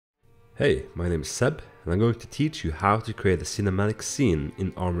Hey, my name is Seb, and I'm going to teach you how to create a cinematic scene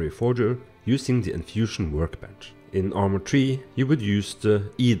in Arma Reforger using the Enfusion Workbench. In Arma 3, you would use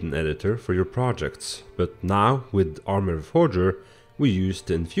the Eden editor for your projects, but now with Arma Reforger, we use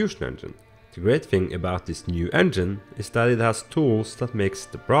the Enfusion engine. The great thing about this new engine is that it has tools that makes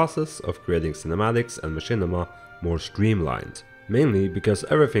the process of creating cinematics and machinima more streamlined, mainly because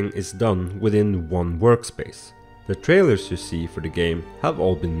everything is done within one workspace. The trailers you see for the game have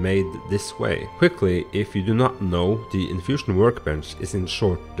all been made this way. Quickly, if you do not know, the Enfusion Workbench is in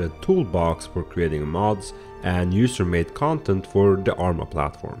short the toolbox for creating mods and user-made content for the Arma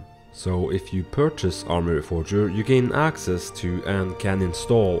platform. So if you purchase Arma Reforger, you gain access to and can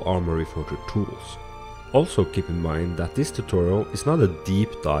install Arma Reforger Tools. Also keep in mind that this tutorial is not a deep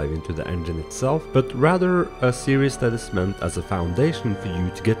dive into the engine itself, but rather a series that is meant as a foundation for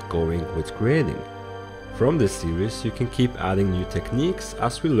you to get going with creating. From this series, you can keep adding new techniques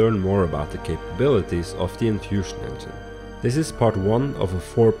as we learn more about the capabilities of the Enfusion engine. This is part 1 of a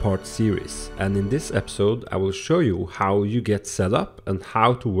 4-part series, and in this episode I will show you how you get set up and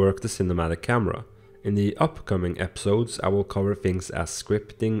how to work the cinematic camera. In the upcoming episodes I will cover things as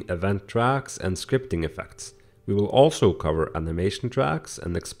scripting, event tracks and scripting effects. We will also cover animation tracks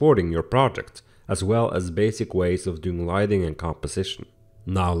and exporting your project, as well as basic ways of doing lighting and composition.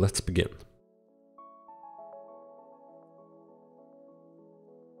 Now let's begin.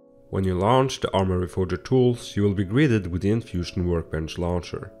 When you launch the Arma Reforger Tools, you will be greeted with the Enfusion Workbench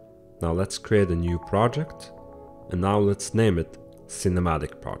launcher. Now let's create a new project, and now let's name it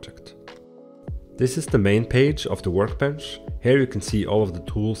Cinematic Project. This is the main page of the workbench. Here you can see all of the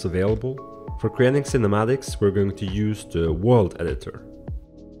tools available. For creating cinematics, we're going to use the World Editor.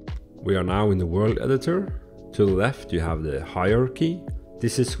 We are now in the World Editor. To the left you have the Hierarchy.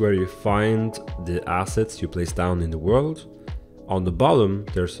 This is where you find the assets you place down in the world. On the bottom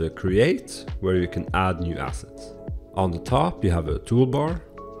there's a Create, where you can add new assets. On the top you have a toolbar,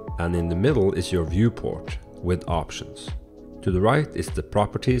 and in the middle is your viewport with options. To the right is the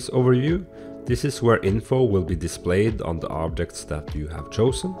Properties overview. This is where info will be displayed on the objects that you have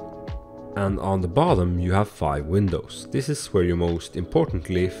chosen. And on the bottom you have 5 windows. This is where you most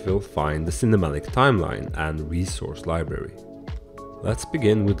importantly will find the cinematic timeline and resource library. Let's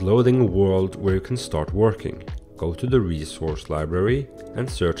begin with loading a world where you can start working. Go to the resource library and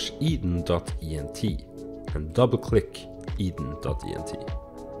search eden.ent and double click eden.ent.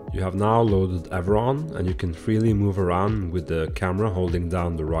 You have now loaded Revan, and you can freely move around with the camera holding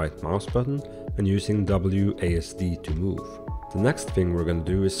down the right mouse button and using WASD to move. The next thing we're going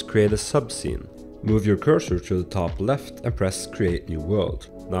to do is create a subscene. Move your cursor to the top left and press Create New World.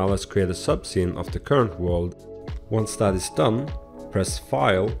 Now let's create a subscene of the current world. Once that is done, press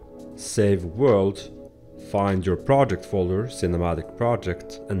File, Save World, find your project folder, Cinematic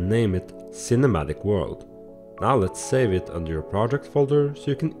Project, and name it Cinematic World. Now let's save it under your project folder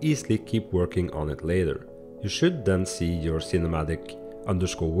so you can easily keep working on it later. You should then see your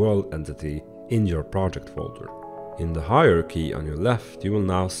cinematic_world entity in your project folder. In the hierarchy on your left, you will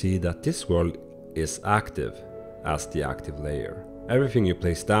now see that this world is active as the active layer. Everything you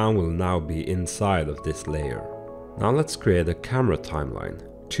place down will now be inside of this layer. Now let's create a camera timeline.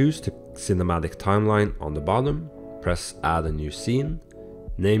 Choose the cinematic timeline on the bottom, press Add a new scene,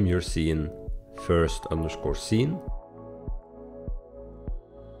 name your scene first_scene.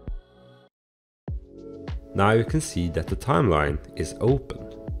 Now you can see that the timeline is open.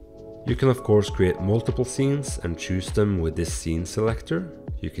 You can of course create multiple scenes and choose them with this scene selector.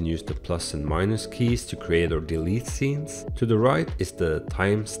 You can use the plus and minus keys to create or delete scenes. To the right is the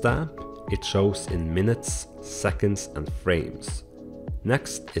timestamp. It shows in minutes, seconds and frames.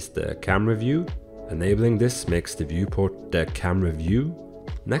 Next is the camera view. Enabling this makes the viewport the camera view.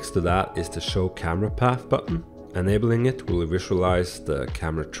 Next to that is the show camera path button. Enabling it will visualize the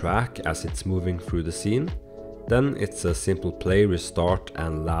camera track as it's moving through the scene. Then it's a simple play, restart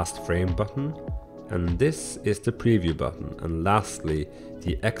and last frame button. And this is the preview button. And lastly,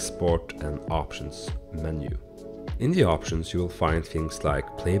 the export and options menu. In the options you will find things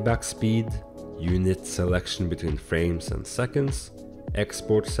like playback speed, unit selection between frames and seconds,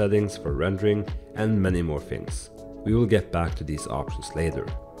 export settings for rendering, and many more things. We will get back to these options later.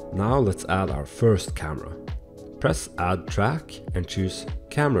 Now let's add our first camera. Press Add Track and choose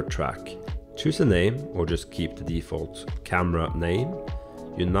Camera Track. Choose a name or just keep the default camera name.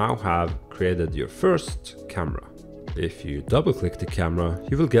 You now have created your first camera. If you double click the camera,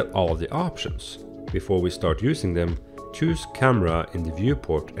 you will get all of the options. Before we start using them, choose Camera in the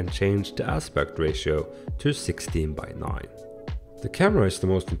viewport and change the aspect ratio to 16:9. The camera is the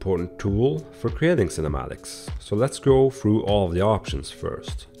most important tool for creating cinematics, so let's go through all of the options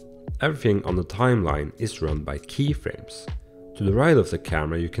first. everything on the timeline is run by keyframes. To the right of the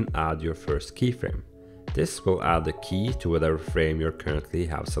camera you can add your first keyframe. This will add a key to whatever frame you currently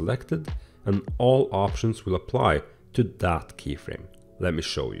have selected, and all options will apply to that keyframe. Let me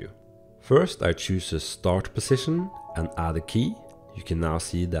show you. First I choose a start position and add a key. You can now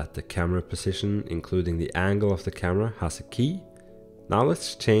see that the camera position, including the angle of the camera, has a key. Now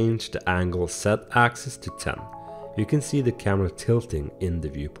let's change the angle Z-axis to 10. You can see the camera tilting in the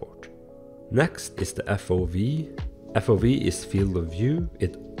viewport. Next is the FOV. FOV is field of view.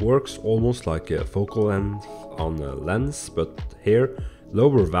 It works almost like a focal length on a lens, but here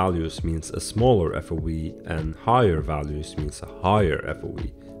lower values means a smaller FOV and higher values means a higher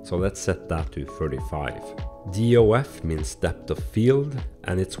FOV. So let's set that to 35. DOF means depth of field,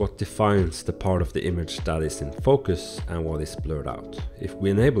 and it's what defines the part of the image that is in focus and what is blurred out. If we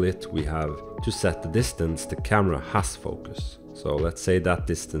enable it, we have to set the distance the camera has focus. So let's say that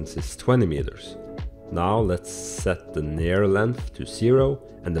distance is 20 meters. Now let's set the near length to 0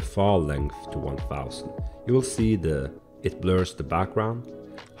 and the far length to 1000. You will see it blurs the background.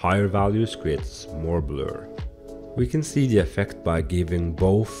 Higher values creates more blur. We can see the effect by giving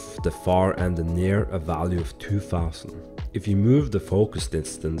both the far and the near a value of 2000. If you move the focus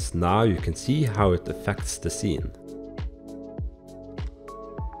distance, now you can see how it affects the scene.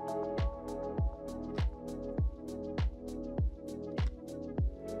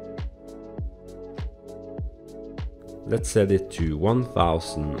 Let's set it to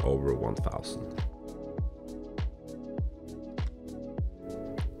 1000 over 1000.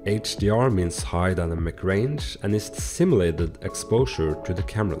 HDR means high dynamic range and is the simulated exposure to the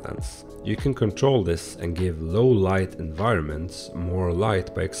camera lens. You can control this and give low light environments more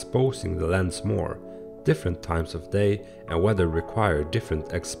light by exposing the lens more. Different times of day and weather require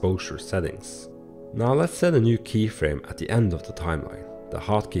different exposure settings. Now let's set a new keyframe at the end of the timeline. The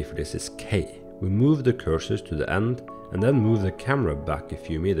hotkey for this is K. We move the cursors to the end and then move the camera back a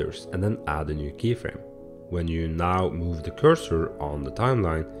few meters and then add a new keyframe. When you now move the cursor on the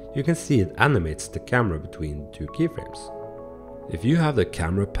timeline, you can see it animates the camera between the two keyframes. If you have the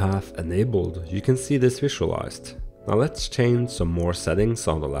camera path enabled, you can see this visualized. Now let's change some more settings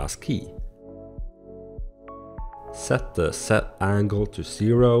on the last key. Set the set angle to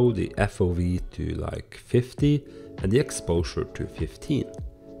 0, the FOV to like 50 and the exposure to 15.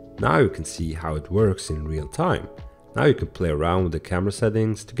 Now you can see how it works in real time. Now you can play around with the camera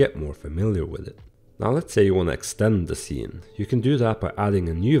settings to get more familiar with it. Now let's say you want to extend the scene. You can do that by adding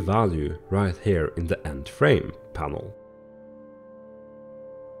a new value right here in the end frame panel.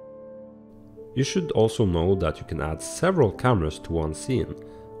 You should also know that you can add several cameras to one scene,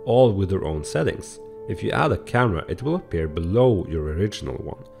 all with their own settings. If you add a camera, it will appear below your original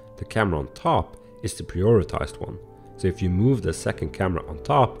one. The camera on top is the prioritized one. So if you move the second camera on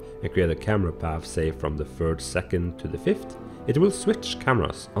top and create a camera path, say from the 3rd second to the 5th, it will switch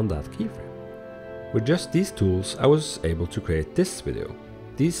cameras on that keyframe. With just these tools, I was able to create this video.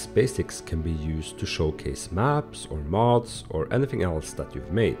 These basics can be used to showcase maps or mods or anything else that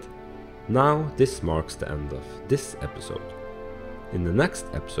you've made. Now this marks the end of this episode. In the next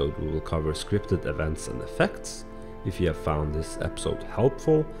episode we will cover scripted events and effects. If you have found this episode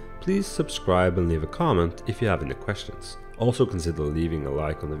helpful, please subscribe and leave a comment if you have any questions. Also consider leaving a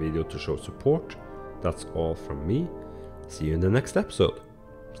like on the video to show support. That's all from me. See you in the next episode.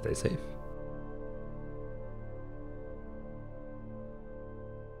 Stay safe.